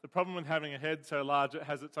problem with having a head so large it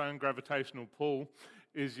has its own gravitational pull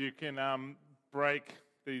is you can break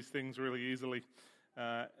these things really easily,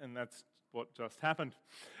 and that's what just happened.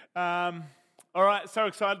 All right, so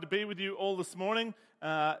excited to be with you all this morning,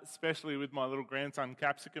 especially with my little grandson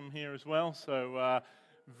Capsicum here as well. So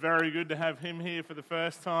very good to have him here for the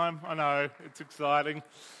first time. I know, it's exciting.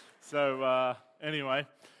 So anyway,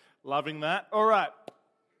 loving that. All right,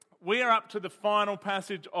 we are up to the final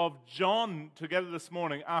passage of John together this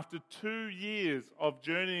morning after 2 years of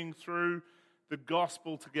journeying through the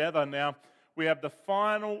gospel together. Now, we have the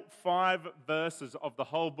final 5 verses of the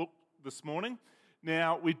whole book this morning.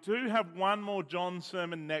 Now, we do have one more John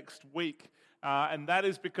sermon next week, and that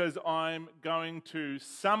is because I'm going to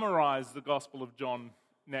summarize the Gospel of John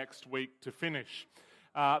next week to finish.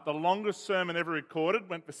 The longest sermon ever recorded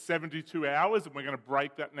went for 72 hours, and we're going to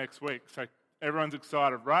break that next week. So everyone's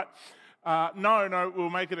excited, right? No,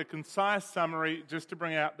 we'll make it a concise summary just to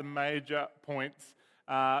bring out the major points.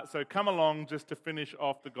 So come along just to finish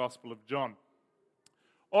off the Gospel of John.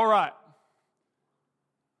 All right.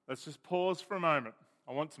 Let's just pause for a moment.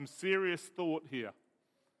 I want some serious thought here.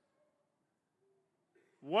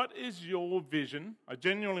 What is your vision? I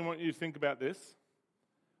genuinely want you to think about this.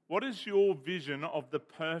 What is your vision of the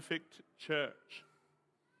perfect church?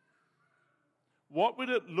 What would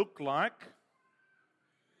it look like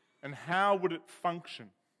and how would it function?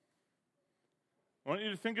 I want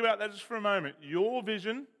you to think about that just for a moment. Your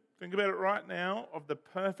vision, think about it right now, of the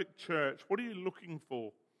perfect church. What are you looking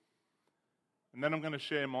for? And then I'm going to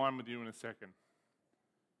share mine with you in a second.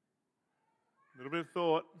 A little bit of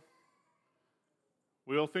thought.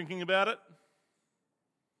 We all thinking about it?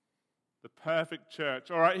 The perfect church.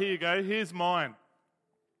 All right, here you go. Here's mine.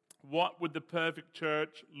 What would the perfect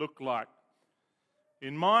church look like?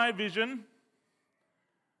 In my vision,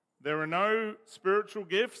 there are no spiritual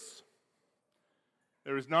gifts.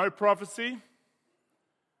 There is no prophecy.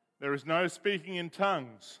 There is no speaking in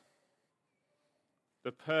tongues.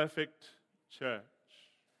 The perfect church.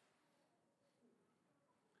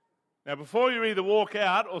 Now, before you either walk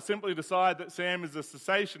out or simply decide that Sam is a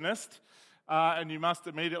cessationist and you must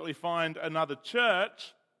immediately find another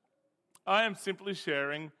church, I am simply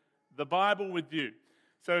sharing the Bible with you.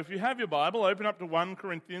 So if you have your Bible, open up to 1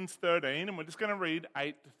 Corinthians 13, and we're just going to read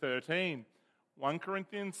 8 to 13. 1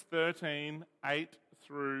 Corinthians 13, 8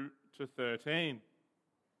 through to 13.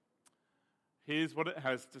 Here's what it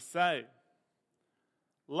has to say.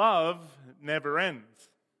 Love never ends,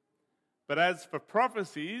 but as for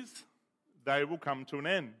prophecies, they will come to an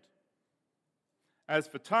end. As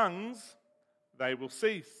for tongues, they will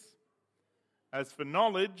cease. As for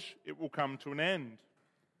knowledge, it will come to an end.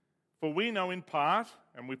 For we know in part,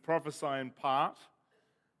 and we prophesy in part,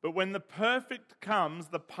 but when the perfect comes,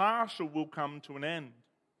 the partial will come to an end.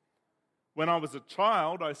 When I was a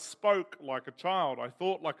child, I spoke like a child, I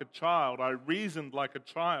thought like a child, I reasoned like a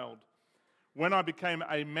child. When I became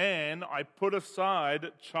a man, I put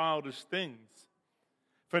aside childish things.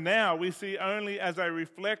 For now we see only as a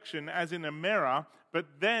reflection, as in a mirror,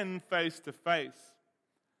 but then face to face.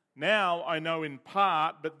 Now I know in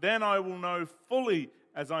part, but then I will know fully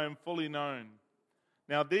as I am fully known.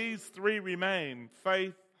 Now these 3 remain,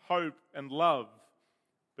 faith, hope, and love.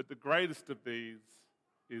 But the greatest of these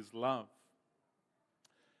is love.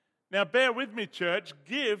 Now bear with me, church.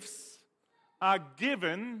 Gifts are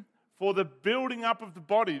given for the building up of the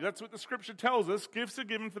body. That's what the scripture tells us. Gifts are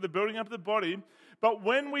given for the building up of the body. But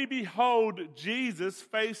when we behold Jesus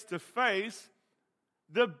face to face,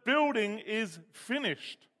 the building is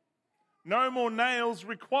finished. No more nails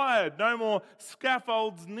required. No more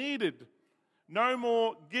scaffolds needed. No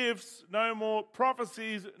more gifts, no more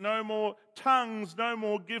prophecies, no more tongues, no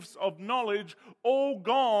more gifts of knowledge, all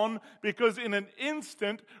gone, because in an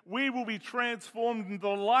instant we will be transformed into the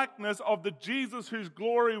likeness of the Jesus whose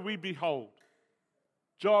glory we behold.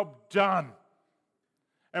 Job done.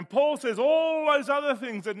 And Paul says all those other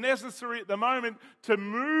things are necessary at the moment to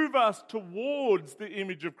move us towards the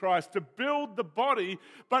image of Christ, to build the body,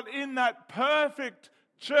 but in that perfect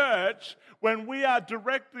church, when we are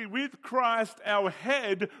directly with Christ, our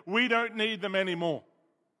head, we don't need them anymore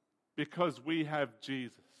because we have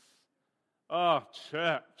Jesus. Oh,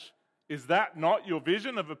 church, is that not your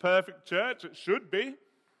vision of a perfect church? It should be.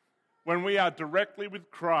 When we are directly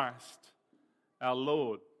with Christ, our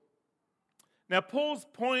Lord. Now, Paul's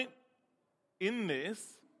point in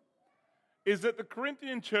this is that the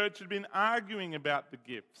Corinthian church had been arguing about the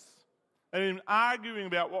gifts. And arguing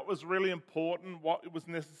about what was really important, what was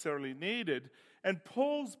necessarily needed. And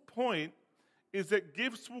Paul's point is that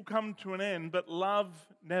gifts will come to an end, but love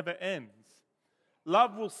never ends.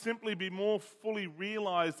 love will simply be more fully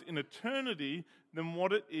realized in eternity than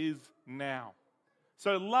what it is now.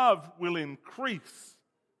 So love will increase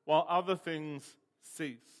while other things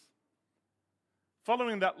cease.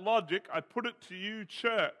 Following that logic, I put it to you,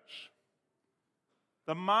 church.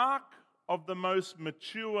 The mark of the most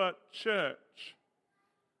mature church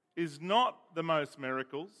is not the most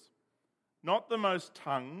miracles, not the most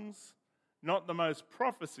tongues, not the most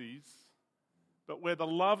prophecies, but where the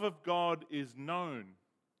love of God is known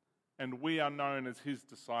and we are known as his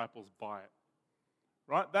disciples by it.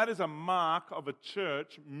 Right? That is a mark of a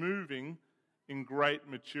church moving in great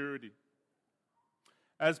maturity.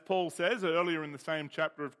 As Paul says earlier in the same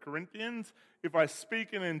chapter of Corinthians, if I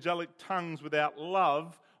speak in angelic tongues without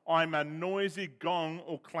love, I'm a noisy gong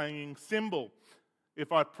or clanging cymbal.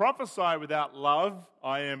 If I prophesy without love,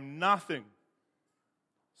 I am nothing.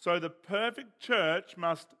 So the perfect church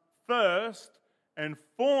must first and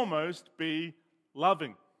foremost be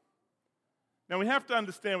loving. Now we have to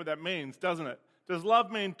understand what that means, doesn't it? Does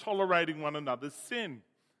love mean tolerating one another's sin?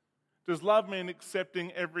 Does love mean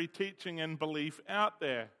accepting every teaching and belief out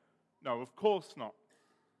there? No, of course not.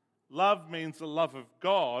 Love means the love of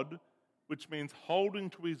God, which means holding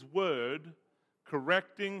to his word,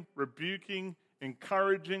 correcting, rebuking,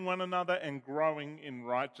 encouraging one another, and growing in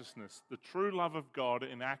righteousness. The true love of God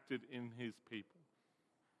enacted in his people.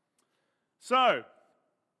 So,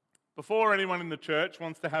 before anyone in the church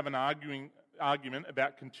wants to have an argument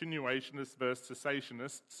about continuationists versus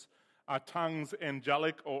cessationists, are tongues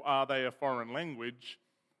angelic or are they a foreign language?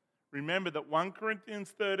 Remember that 1 Corinthians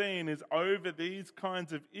 13 is over these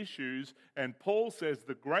kinds of issues, and Paul says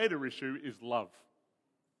the greater issue is love.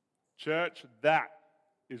 Church, that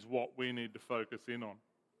is what we need to focus in on.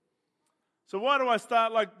 So why do I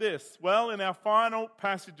start like this? Well, in our final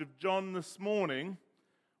passage of John this morning,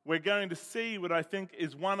 we're going to see what I think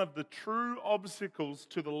is one of the true obstacles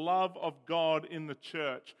to the love of God in the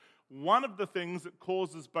church. One of the things that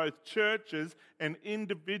causes both churches and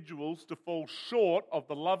individuals to fall short of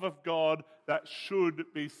the love of God that should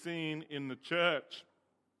be seen in the church.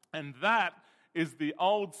 And that is the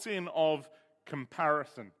old sin of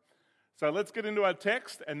comparison. So let's get into our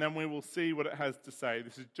text and then we will see what it has to say.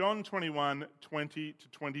 This is John 21, 20 to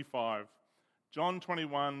 25. John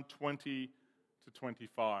 21, 20 to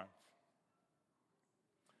 25.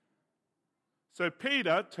 So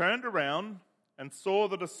Peter turned around and saw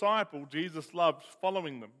the disciple Jesus loved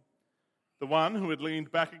following them, the one who had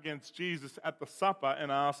leaned back against Jesus at the supper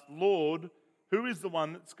and asked, "Lord, who is the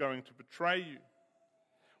one that's going to betray you?"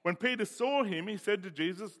 When Peter saw him, he said to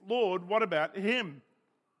Jesus, "Lord, what about him?"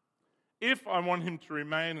 "If I want him to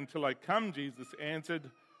remain until I come," Jesus answered,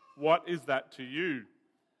 "what is that to you?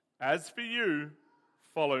 As for you,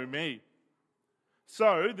 follow me."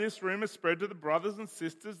 So this rumor spread to the brothers and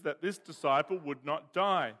sisters that this disciple would not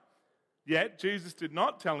die. Yet Jesus did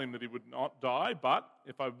not tell him that he would not die, but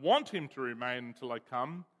if I want him to remain until I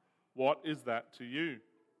come, what is that to you?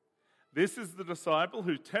 This is the disciple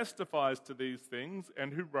who testifies to these things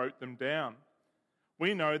and who wrote them down.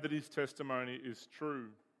 We know that his testimony is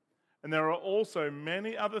true. And there are also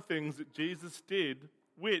many other things that Jesus did,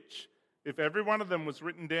 which, if every one of them was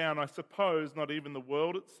written down, I suppose not even the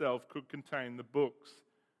world itself could contain the books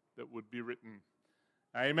that would be written.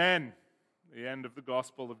 Amen. The end of the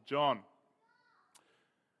Gospel of John.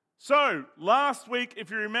 So, last week,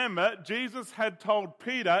 if you remember, Jesus had told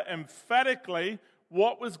Peter emphatically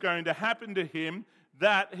what was going to happen to him,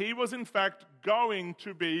 that he was in fact going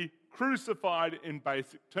to be crucified in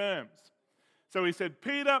basic terms. So he said,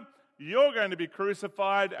 "Peter, you're going to be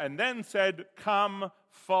crucified," and then said, "Come,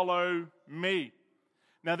 follow me."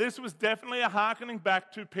 Now this was definitely a hearkening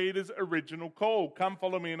back to Peter's original call. "Come,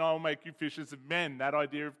 follow me, and I will make you fishers of men." That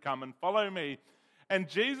idea of come and follow me. And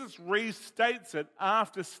Jesus restates it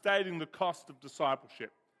after stating the cost of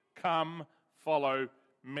discipleship. Come, follow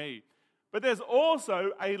me. But there's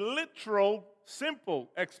also a literal, simple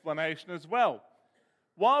explanation as well.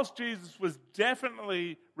 Whilst Jesus was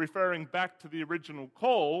definitely referring back to the original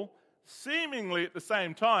call, seemingly at the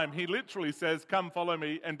same time, he literally says, "Come, follow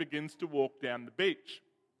me," and begins to walk down the beach.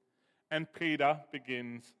 And Peter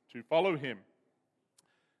begins to follow him.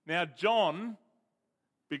 Now, John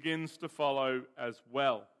begins to follow as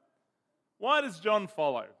well. Why does John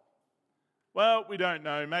follow? Well, we don't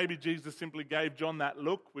know. Maybe Jesus simply gave John that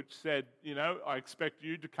look, which said, "I expect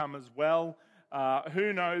you to come as well."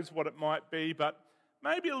 Who knows what it might be, but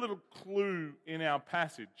maybe a little clue in our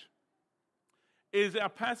passage is our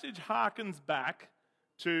passage harkens back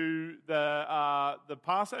to the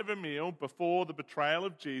Passover meal before the betrayal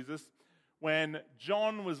of Jesus, when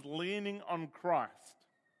John was leaning on Christ.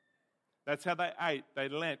 That's how they ate, they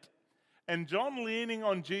leant. And John leaning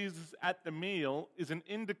on Jesus at the meal is an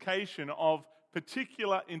indication of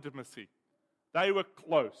particular intimacy. They were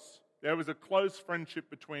close. There was a close friendship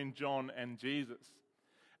between John and Jesus.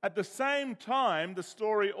 At the same time, the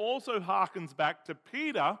story also harkens back to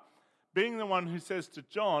Peter being the one who says to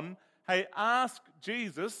John, hey, ask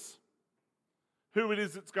Jesus who it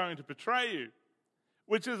is that's going to betray you,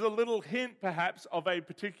 which is a little hint perhaps of a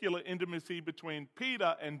particular intimacy between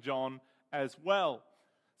Peter and John as well.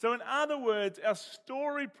 So in other words, our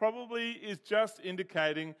story probably is just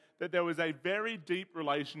indicating that there was a very deep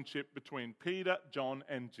relationship between Peter, John,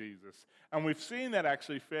 and Jesus. And we've seen that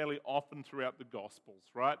actually fairly often throughout the Gospels,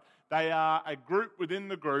 right? They are a group within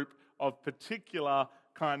the group of particular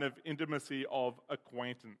kind of intimacy of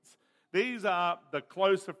acquaintance. These are the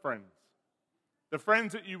closer friends, the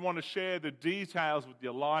friends that you want to share the details with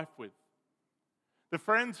your life with, the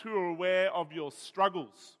friends who are aware of your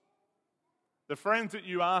struggles, the friends that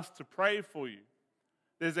you ask to pray for you.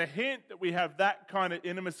 There's a hint that we have that kind of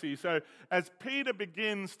intimacy. So as Peter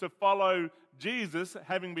begins to follow Jesus,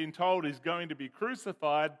 having been told he's going to be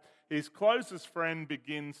crucified, his closest friend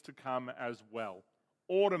begins to come as well,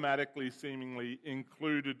 automatically seemingly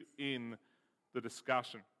included in the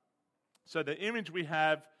discussion. So the image we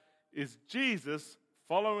have is Jesus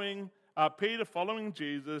following, Peter following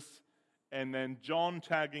Jesus, and then John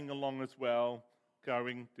tagging along as well,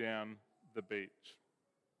 going down the beach.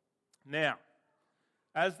 Now,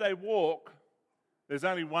 as they walk, there's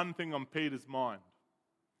only one thing on Peter's mind.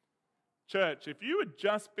 Church, if you had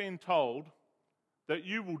just been told that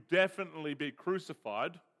you will definitely be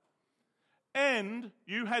crucified, and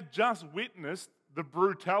you had just witnessed the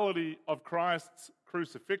brutality of Christ's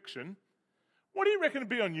crucifixion, what do you reckon would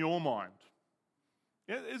be on your mind?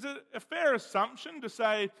 Is it a fair assumption to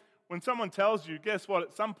say, when someone tells you, guess what,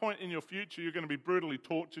 at some point in your future you're going to be brutally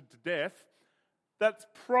tortured to death, that's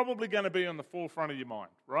probably going to be on the forefront of your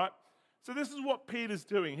mind, right? So this is what Peter's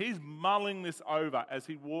doing. He's mulling this over as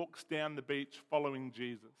he walks down the beach following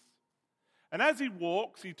Jesus. And as he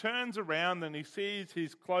walks, he turns around and he sees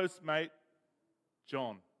his close mate,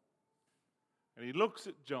 John. And he looks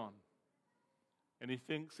at John and he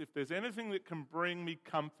thinks, if there's anything that can bring me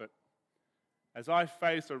comfort as I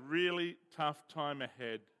face a really tough time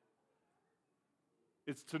ahead,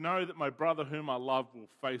 it's to know that my brother whom I love will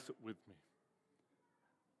face it with me.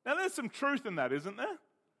 Now there's some truth in that, isn't there?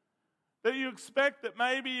 That you expect that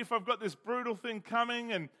maybe if I've got this brutal thing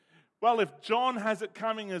coming, and well, if John has it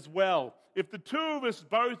coming as well, if the two of us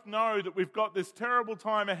both know that we've got this terrible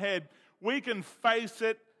time ahead, we can face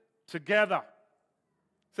it together.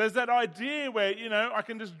 So there's that idea where, I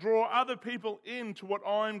can just draw other people into what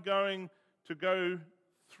I'm going to go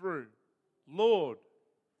through. Lord,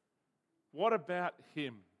 what about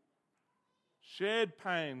him? Shared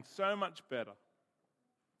pain, so much better.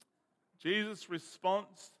 Jesus'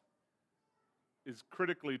 response is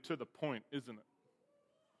critically to the point, isn't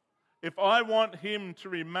it? If I want him to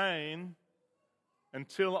remain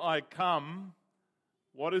until I come,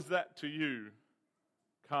 what is that to you?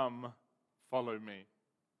 Come, follow me.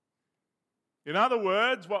 In other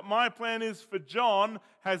words, what my plan is for John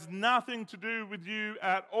has nothing to do with you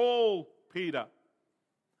at all, Peter.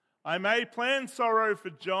 I may plan sorrow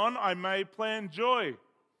for John, I may plan joy.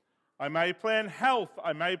 I may plan health,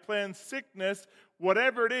 I may plan sickness,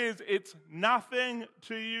 whatever it is, it's nothing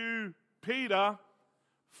to you, Peter.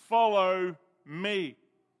 Follow me.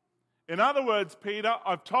 In other words, Peter,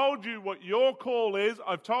 I've told you what your call is,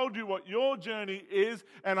 I've told you what your journey is,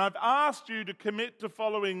 and I've asked you to commit to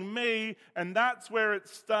following me, and that's where it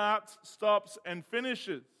starts, stops, and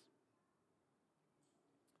finishes.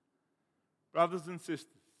 Brothers and sisters,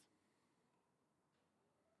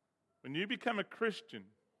 when you become a Christian,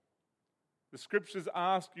 the scriptures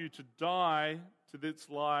ask you to die to this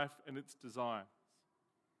life and its desires.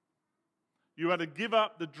 You are to give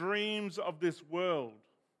up the dreams of this world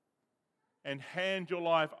and hand your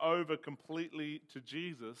life over completely to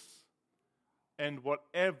Jesus and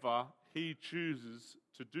whatever he chooses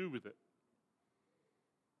to do with it.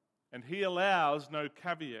 And he allows no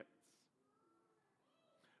caveats.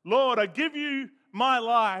 Lord, I give you my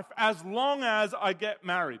life as long as I get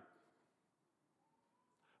married.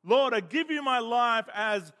 Lord, I give you my life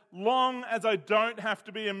as long as I don't have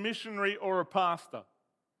to be a missionary or a pastor.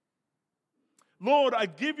 Lord, I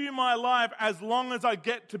give you my life as long as I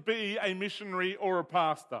get to be a missionary or a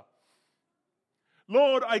pastor.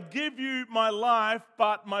 Lord, I give you my life,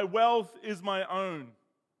 but my wealth is my own.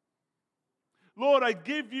 Lord, I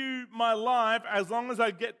give you my life as long as I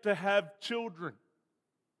get to have children.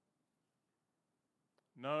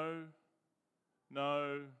 No,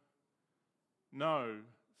 no, no,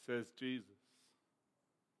 says Jesus.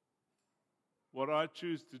 What I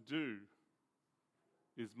choose to do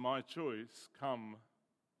is my choice. Come,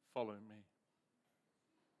 follow me.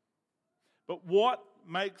 But what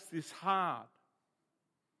makes this hard?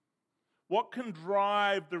 What can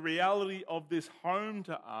drive the reality of this home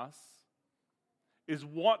to us is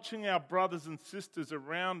watching our brothers and sisters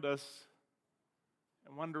around us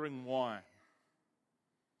and wondering why.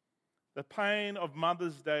 The pain of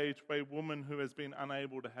Mother's Day to a woman who has been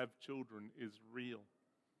unable to have children is real.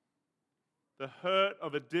 The hurt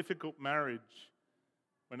of a difficult marriage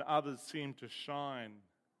when others seem to shine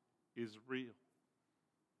is real.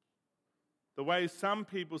 The way some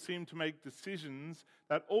people seem to make decisions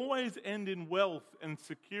that always end in wealth and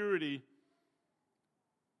security,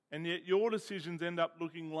 and yet your decisions end up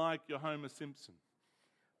looking like your Homer Simpson,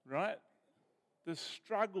 right? The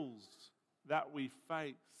struggles that we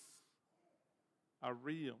face are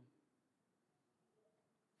real.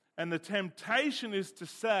 And the temptation is to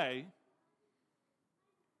say,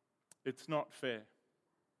 it's not fair.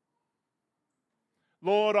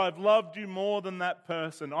 Lord, I've loved you more than that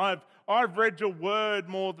person. I've read your word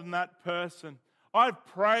more than that person. I've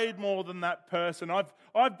prayed more than that person.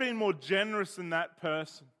 I've been more generous than that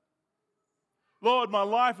person. Lord, my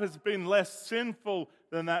life has been less sinful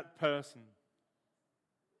than that person.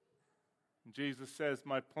 And Jesus says,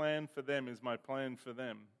 my plan for them is my plan for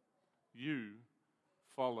them. You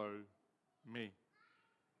follow me.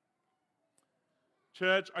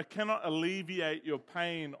 Church, I cannot alleviate your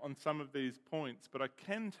pain on some of these points, but I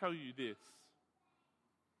can tell you this.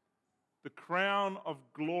 The crown of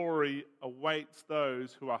glory awaits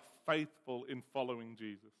those who are faithful in following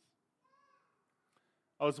Jesus.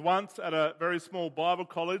 I was once at a very small Bible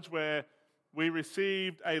college where we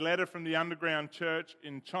received a letter from the underground church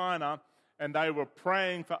in China, and they were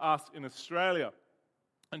praying for us in Australia.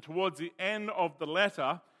 And towards the end of the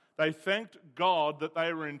letter, they thanked God that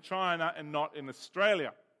they were in China and not in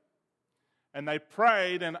Australia. And they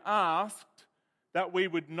prayed and asked that we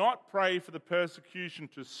would not pray for the persecution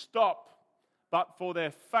to stop, but for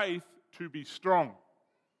their faith to be strong.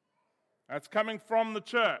 That's coming from the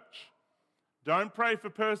church. Don't pray for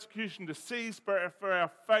persecution to cease, but for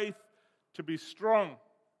our faith to be strong.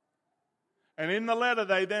 And in the letter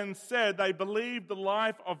they then said they believed the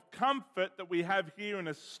life of comfort that we have here in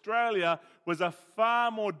Australia was a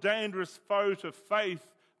far more dangerous foe to faith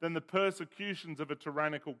than the persecutions of a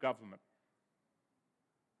tyrannical government.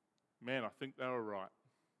 Man, I think they were right.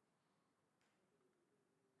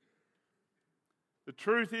 The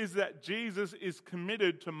truth is that Jesus is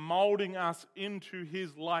committed to molding us into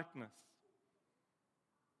his likeness.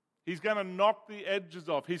 He's going to knock the edges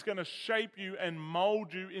off. He's going to shape you and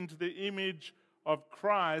mold you into the image of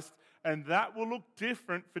Christ, and that will look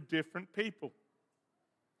different for different people.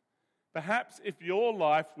 Perhaps if your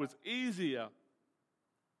life was easier,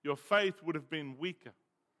 your faith would have been weaker,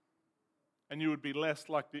 and you would be less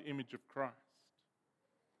like the image of Christ.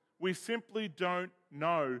 We simply don't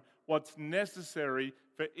know what's necessary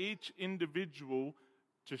for each individual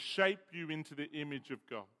to shape you into the image of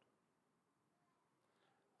God.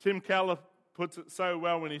 Tim Keller puts it so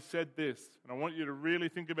well when he said this, and I want you to really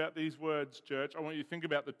think about these words, church. I want you to think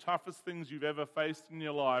about the toughest things you've ever faced in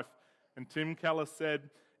your life. And Tim Keller said,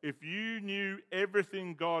 if you knew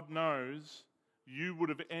everything God knows, you would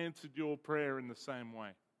have answered your prayer in the same way.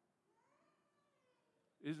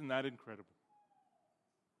 Isn't that incredible?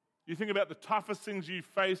 You think about the toughest things you've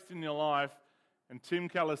faced in your life, and Tim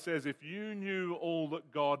Keller says, if you knew all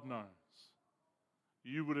that God knows,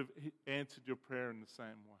 you would have answered your prayer in the same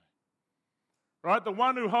way. Right? The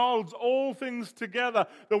one who holds all things together,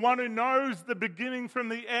 the one who knows the beginning from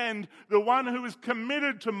the end, the one who is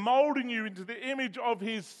committed to molding you into the image of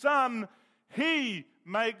his Son, he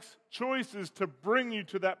makes choices to bring you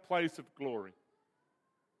to that place of glory.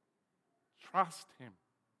 Trust him.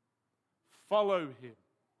 Follow him.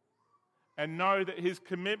 And know that his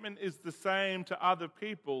commitment is the same to other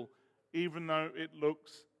people, even though it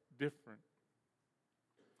looks different.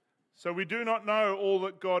 So we do not know all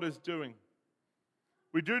that God is doing.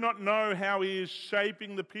 We do not know how he is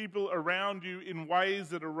shaping the people around you in ways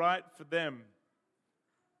that are right for them.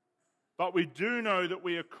 But we do know that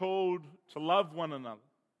we are called to love one another.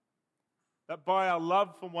 That by our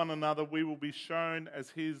love for one another, we will be shown as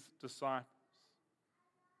his disciples.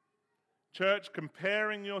 Church,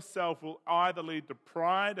 comparing yourself will either lead to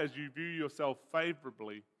pride as you view yourself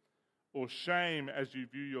favorably, or shame as you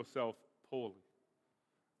view yourself poorly.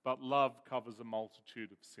 But love covers a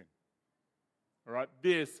multitude of sin. All right,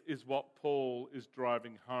 this is what Paul is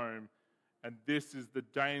driving home, and this is the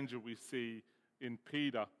danger we see in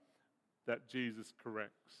Peter that Jesus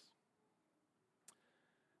corrects.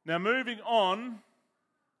 Now, moving on,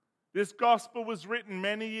 This gospel was written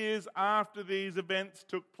many years after these events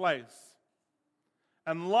took place.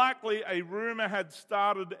 And likely a rumor had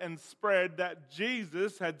started and spread that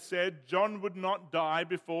Jesus had said John would not die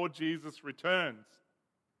before Jesus returns.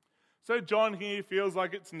 So John here feels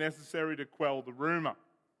like it's necessary to quell the rumor.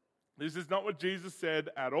 This is not what Jesus said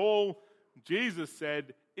at all. Jesus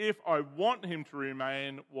said, if I want him to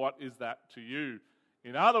remain, what is that to you?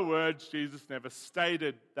 In other words, Jesus never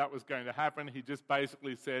stated that was going to happen. He just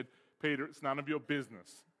basically said, Peter, it's none of your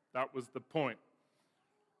business. That was the point.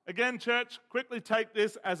 Again, church, quickly take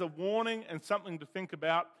this as a warning and something to think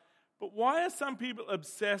about. But why are some people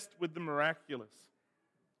obsessed with the miraculous?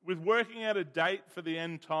 With working out a date for the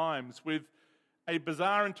end times, with a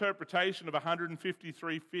bizarre interpretation of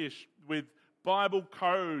 153 fish, with Bible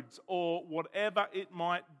codes or whatever it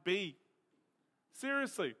might be.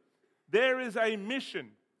 Seriously, there is a mission,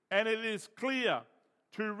 and it is clear,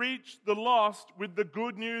 to reach the lost with the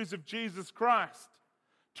good news of Jesus Christ,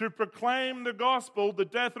 to proclaim the gospel, the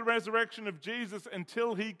death and resurrection of Jesus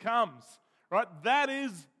until he comes. Right? That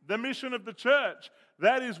is the mission of the church.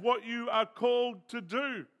 That is what you are called to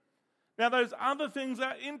do. Now, those other things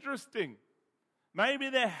are interesting. Maybe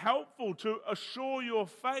they're helpful to assure your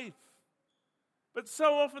faith. But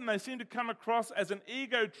so often they seem to come across as an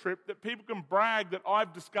ego trip that people can brag that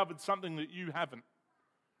I've discovered something that you haven't.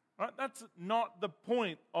 Right? That's not the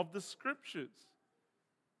point of the scriptures.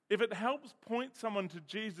 If it helps point someone to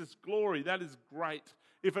Jesus' glory, that is great.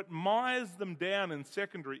 If it mires them down in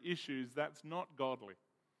secondary issues, that's not godly.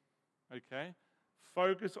 Okay?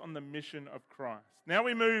 Focus on the mission of Christ. Now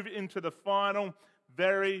we move into the final,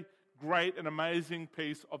 very great and amazing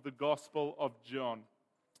piece of the Gospel of John.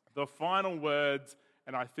 The final words,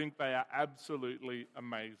 and I think they are absolutely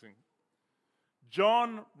amazing.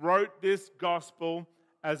 John wrote this Gospel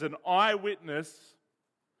as an eyewitness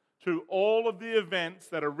to all of the events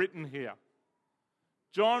that are written here.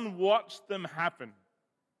 John watched them happen.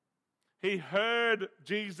 He heard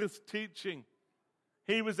Jesus teaching.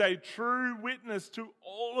 He was a true witness to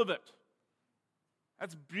all of it.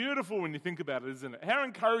 That's beautiful when you think about it, isn't it? How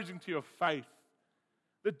encouraging to your faith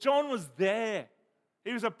that John was there.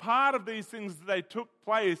 He was a part of these things that they took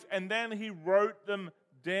place, and then he wrote them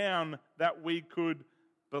down that we could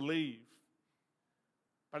believe.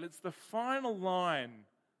 But it's the final line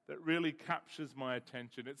that really captures my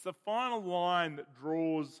attention. It's the final line that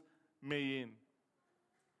draws me in.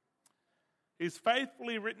 He's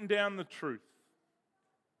faithfully written down the truth.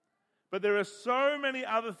 But there are so many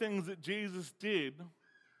other things that Jesus did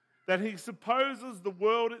that he supposes the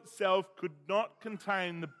world itself could not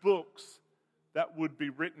contain the books that would be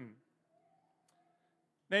written.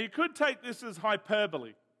 Now you could take this as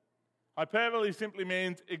hyperbole. Hyperbole simply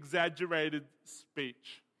means exaggerated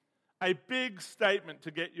speech. A big statement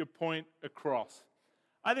to get your point across.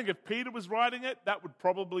 I think if Peter was writing it, that would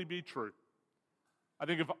probably be true. I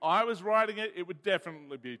think if I was writing it, it would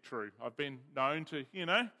definitely be true. I've been known to,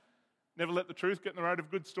 never let the truth get in the road of a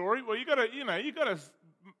good story. Well, you got to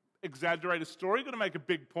exaggerate a story. You got to make a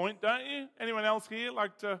big point, don't you? Anyone else here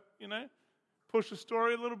like to, push a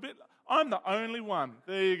story a little bit? I'm the only one.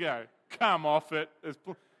 There you go. Come off it.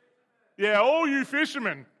 Yeah, all you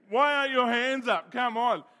fishermen, why aren't your hands up? Come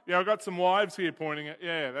on. Yeah, I've got some wives here pointing at.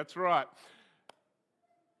 Yeah, that's right.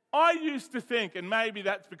 I used to think, and maybe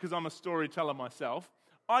that's because I'm a storyteller myself,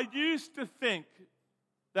 I used to think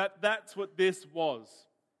that that's what this was.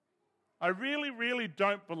 I really, really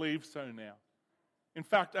don't believe so now. In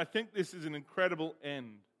fact, I think this is an incredible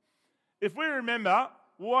end. If we remember,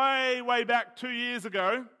 way back 2 years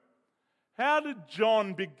ago, how did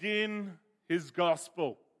John begin his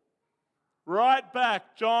gospel? Right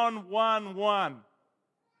back, John 1:1.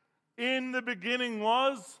 In the beginning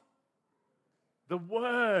was the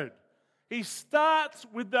Word. He starts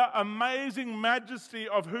with the amazing majesty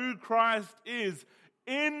of who Christ is.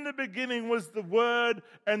 In the beginning was the Word,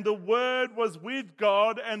 and the Word was with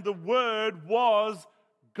God, and the Word was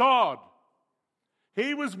God.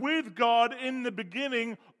 He was with God in the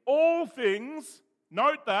beginning. All things,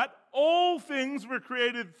 note that, all things were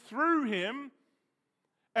created through Him,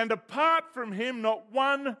 and apart from Him, not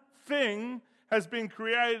one thing has been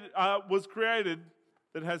was created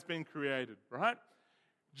that has been created, right?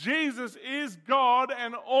 Jesus is God,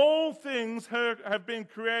 and all things have been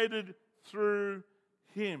created through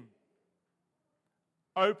Him.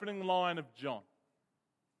 Opening line of John.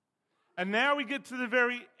 And now we get to the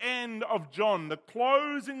very end of John, the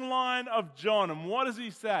closing line of John. And what does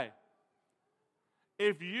he say?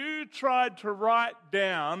 If you tried to write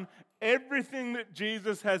down everything that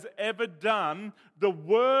Jesus has ever done, the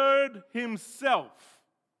Word Himself,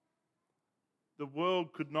 the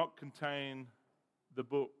world could not contain the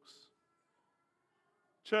books.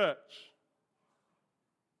 Church,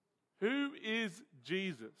 who is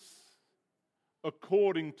Jesus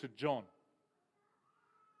according to John?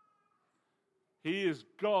 He is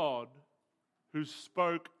God who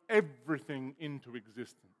spoke everything into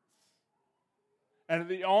existence. And at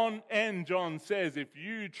the end, John says, if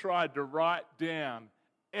you tried to write down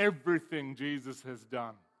everything Jesus has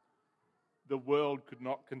done, the world could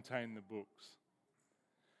not contain the books.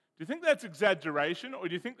 Do you think that's exaggeration, or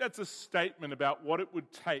do you think that's a statement about what it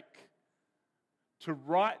would take to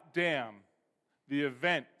write down the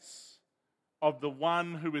events of the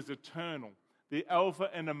one who is eternal, the Alpha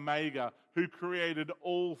and Omega, who created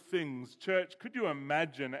all things? Church, could you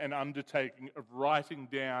imagine an undertaking of writing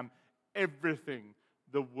down everything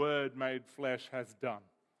the Word made flesh has done?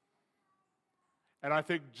 And I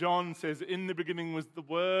think John says, in the beginning was the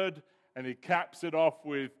Word, and he caps it off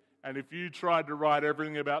with, and if you tried to write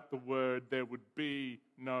everything about the Word, there would be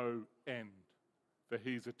no end, for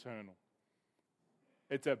he's eternal.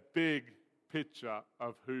 It's a big picture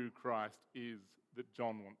of who Christ is that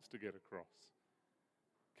John wants to get across.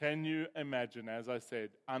 Can you imagine, as I said,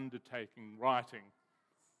 writing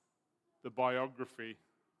the biography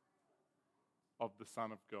of the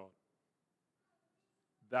Son of God?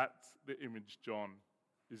 That's the image John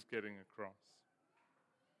is getting across.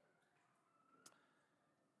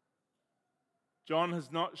 John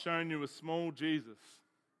has not shown you a small Jesus.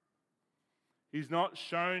 He's not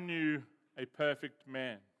shown you a perfect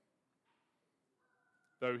man,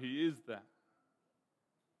 though he is that.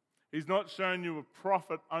 He's not shown you a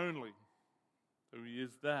prophet only, though he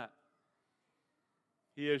is that.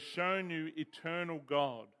 He has shown you eternal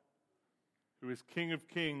God, who is King of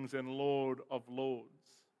kings and Lord of lords.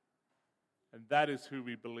 And that is who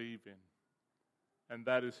we believe in. And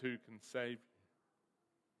that is who can save you.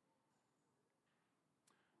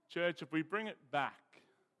 Church, if we bring it back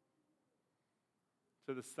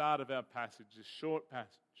to the start of our passage, this short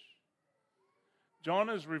passage, John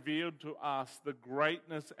has revealed to us the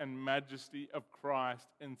greatness and majesty of Christ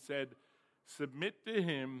and said, submit to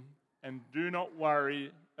him and do not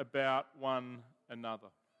worry about one another.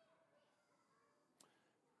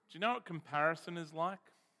 Do you know what comparison is like?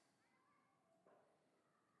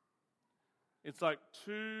 It's like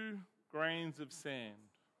 2 grains of sand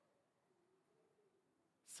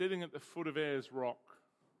sitting at the foot of Ayers Rock,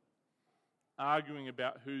 arguing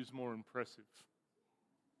about who's more impressive.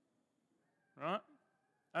 Right?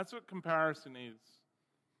 That's what comparison is.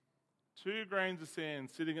 2 grains of sand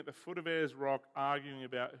sitting at the foot of Ayers Rock, arguing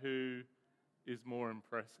about who is more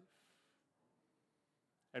impressive.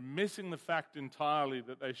 And missing the fact entirely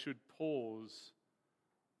that they should pause,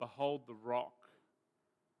 behold the rock,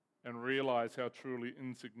 and realize how truly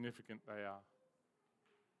insignificant they are.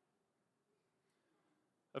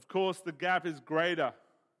 Of course, the gap is greater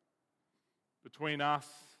between us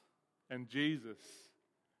and Jesus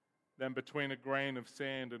than between a grain of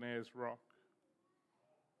sand and Ayers Rock.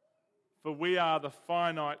 For we are the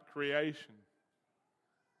finite creation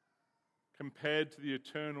compared to the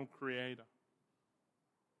eternal Creator.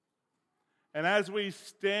 And as we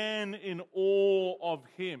stand in awe of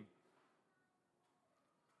him,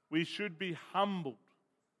 we should be humbled.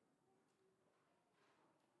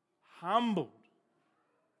 Humbled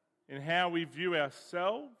in how we view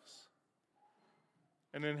ourselves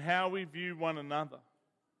and in how we view one another.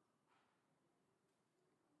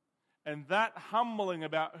 And that humbling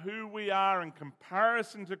about who we are in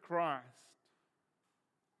comparison to Christ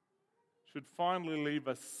should finally leave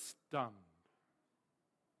us stunned.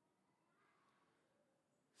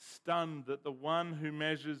 Stunned that the one who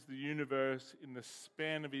measures the universe in the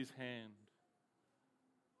span of his hand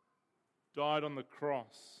died on the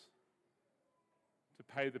cross to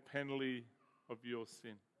pay the penalty of your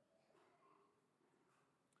sin.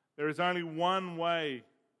 There is only one way,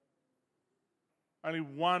 only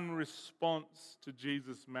one response to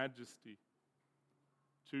Jesus' majesty,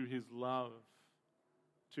 to his love,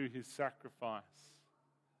 to his sacrifice,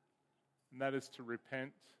 and that is to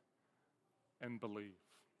repent and believe.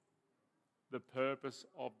 The purpose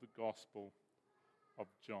of the Gospel of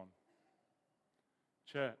John.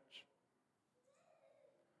 Church,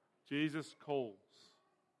 Jesus calls,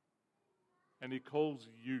 and he calls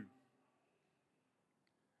you.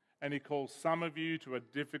 And he calls some of you to a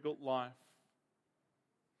difficult life.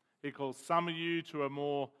 He calls some of you to a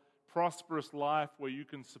more prosperous life where you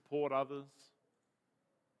can support others.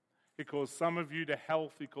 He calls some of you to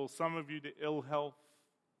health. He calls some of you to ill health.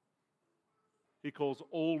 He calls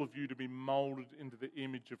all of you to be molded into the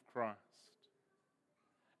image of Christ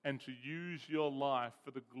and to use your life for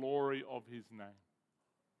the glory of his name.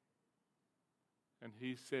 And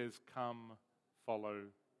he says, come, follow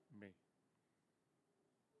me.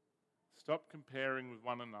 Stop comparing with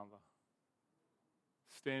one another.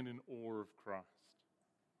 Stand in awe of Christ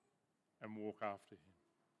and walk after him.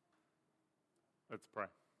 Let's pray.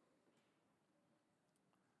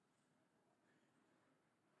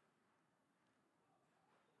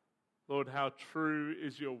 Lord, how true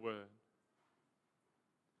is your word.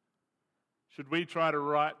 Should we try to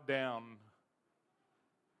write down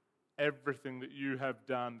everything that you have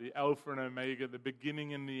done, the Alpha and Omega, the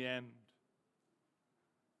beginning and the end,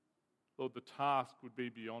 Lord, the task would be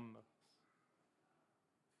beyond us.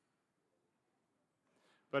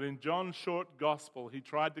 But in John's short gospel, he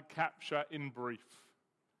tried to capture in brief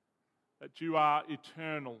that you are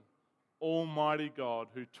eternal, almighty God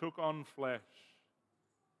who took on flesh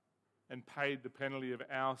and paid the penalty of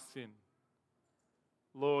our sin.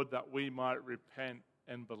 Lord, that we might repent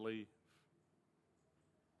and believe.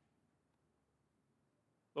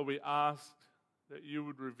 Lord, we ask that you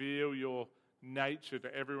would reveal your nature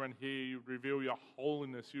to everyone here. You would reveal your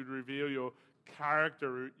holiness. You would reveal your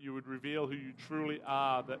character. You would reveal who you truly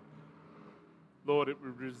are. That, Lord, it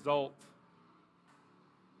would result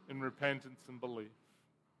in repentance and belief.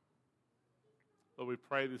 Lord, we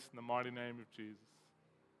pray this in the mighty name of Jesus.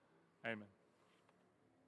 Amen.